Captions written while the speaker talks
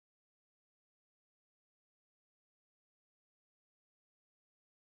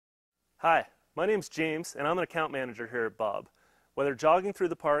Hi, my name's James and I'm an account manager here at Bob. Whether jogging through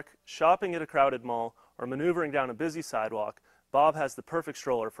the park, shopping at a crowded mall, or maneuvering down a busy sidewalk, Bob has the perfect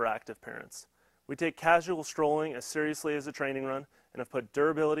stroller for active parents. We take casual strolling as seriously as a training run and have put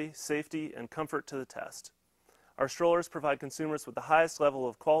durability, safety, and comfort to the test. Our strollers provide consumers with the highest level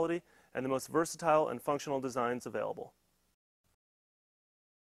of quality and the most versatile and functional designs available.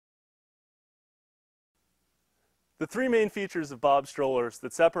 The three main features of Bob strollers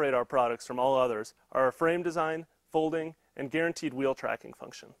that separate our products from all others are our frame design, folding, and guaranteed wheel tracking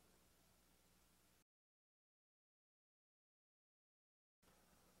function.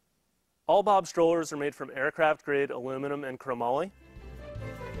 All Bob strollers are made from aircraft-grade aluminum and chromoly.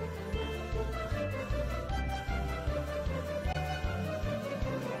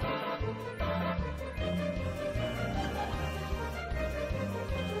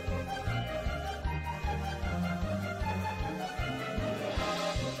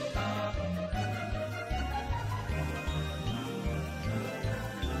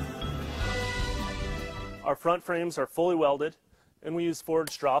 Our front frames are fully welded, and we use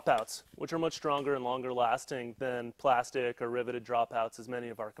forged dropouts, which are much stronger and longer lasting than plastic or riveted dropouts as many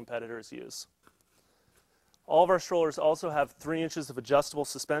of our competitors use. All of our strollers also have 3 inches of adjustable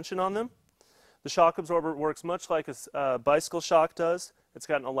suspension on them. The shock absorber works much like a bicycle shock does. It's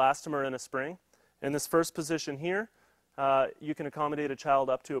got an elastomer and a spring. In this first position here, you can accommodate a child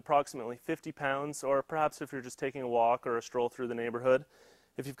up to approximately 50 pounds, or perhaps if you're just taking a walk or a stroll through the neighborhood.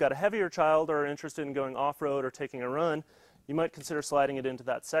 If you've got a heavier child or are interested in going off-road or taking a run, you might consider sliding it into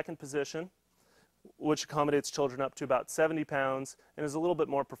that second position, which accommodates children up to about 70 pounds and is a little bit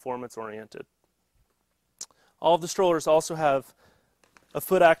more performance-oriented. All of the strollers also have a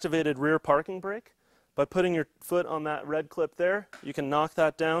foot-activated rear parking brake. By putting your foot on that red clip there, you can knock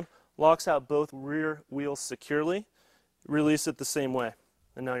that down, locks out both rear wheels securely, release it the same way,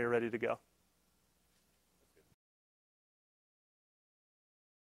 and now you're ready to go.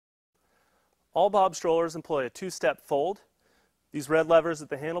 All Bob strollers employ a 2-step fold. These red levers at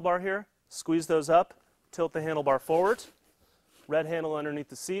the handlebar here, squeeze those up, tilt the handlebar forward, red handle underneath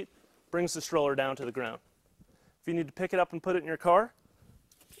the seat, brings the stroller down to the ground. If you need to pick it up and put it in your car,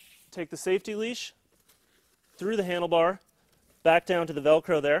 take the safety leash through the handlebar, back down to the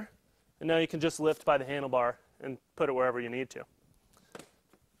Velcro there, and now you can just lift by the handlebar and put it wherever you need to.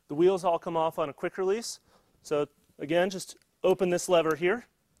 The wheels all come off on a quick release, so again, just open this lever here.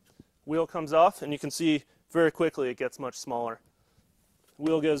 Wheel comes off, and you can see very quickly it gets much smaller.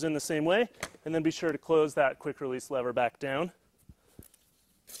 Wheel goes in the same way, and then be sure to close that quick release lever back down.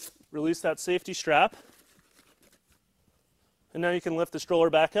 Release that safety strap, and now you can lift the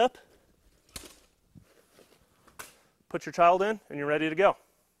stroller back up, put your child in, and you're ready to go.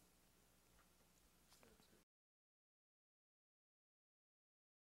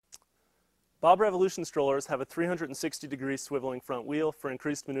 Bob Revolution strollers have a 360-degree swiveling front wheel for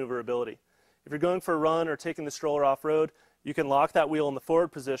increased maneuverability. If you're going for a run or taking the stroller off-road, you can lock that wheel in the forward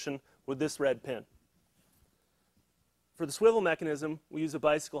position with this red pin. For the swivel mechanism, we use a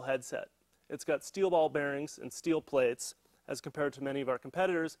bicycle headset. It's got steel ball bearings and steel plates as compared to many of our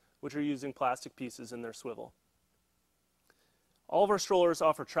competitors, which are using plastic pieces in their swivel. All of our strollers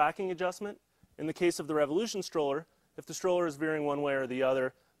offer tracking adjustment. In the case of the Revolution stroller, if the stroller is veering one way or the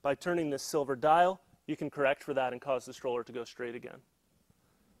other, by turning this silver dial, you can correct for that and cause the stroller to go straight again.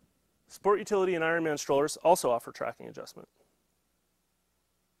 Sport Utility and Ironman strollers also offer tracking adjustment.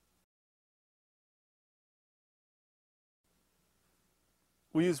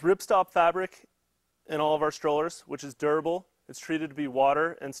 We use ripstop fabric in all of our strollers, which is durable. It's treated to be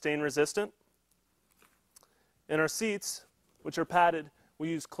water and stain resistant. In our seats, which are padded, we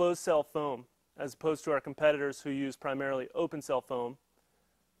use closed cell foam, as opposed to our competitors who use primarily open cell foam,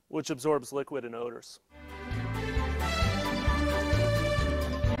 which absorbs liquid and odors.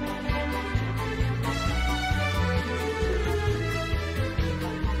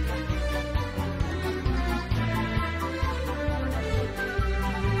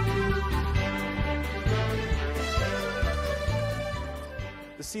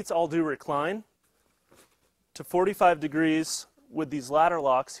 The seats all do recline to 45 degrees with these ladder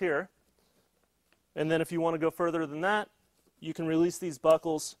locks here. And then if you want to go further than that, you can release these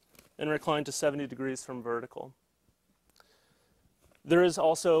buckles and recline to 70 degrees from vertical. There is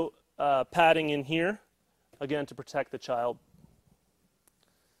also padding in here, again to protect the child.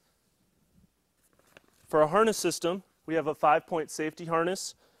 For our harness system, we have a 5-point safety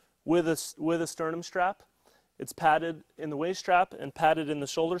harness with a sternum strap. It's padded in the waist strap and padded in the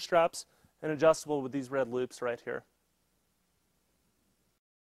shoulder straps and adjustable with these red loops right here.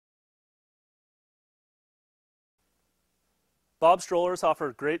 Bob strollers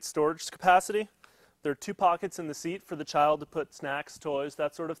offer great storage capacity. There are 2 pockets in the seat for the child to put snacks, toys,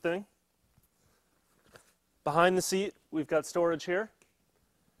 that sort of thing. Behind the seat, we've got storage here,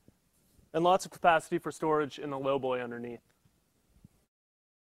 and lots of capacity for storage in the lowboy underneath.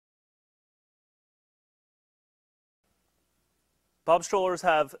 Bob strollers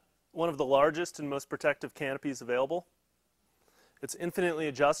have one of the largest and most protective canopies available. It's infinitely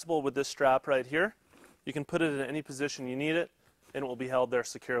adjustable with this strap right here. You can put it in any position you need it, and it will be held there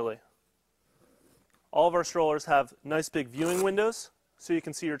securely. All of our strollers have nice big viewing windows, so you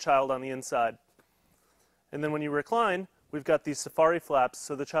can see your child on the inside. And then when you recline, we've got these safari flaps,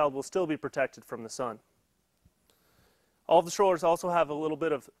 so the child will still be protected from the sun. All of the strollers also have a little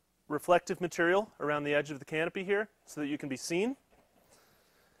bit of reflective material around the edge of the canopy here, so that you can be seen.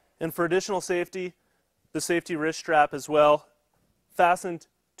 And for additional safety, the safety wrist strap as well, fastened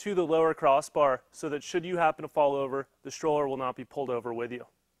to the lower crossbar, so that should you happen to fall over, the stroller will not be pulled over with you.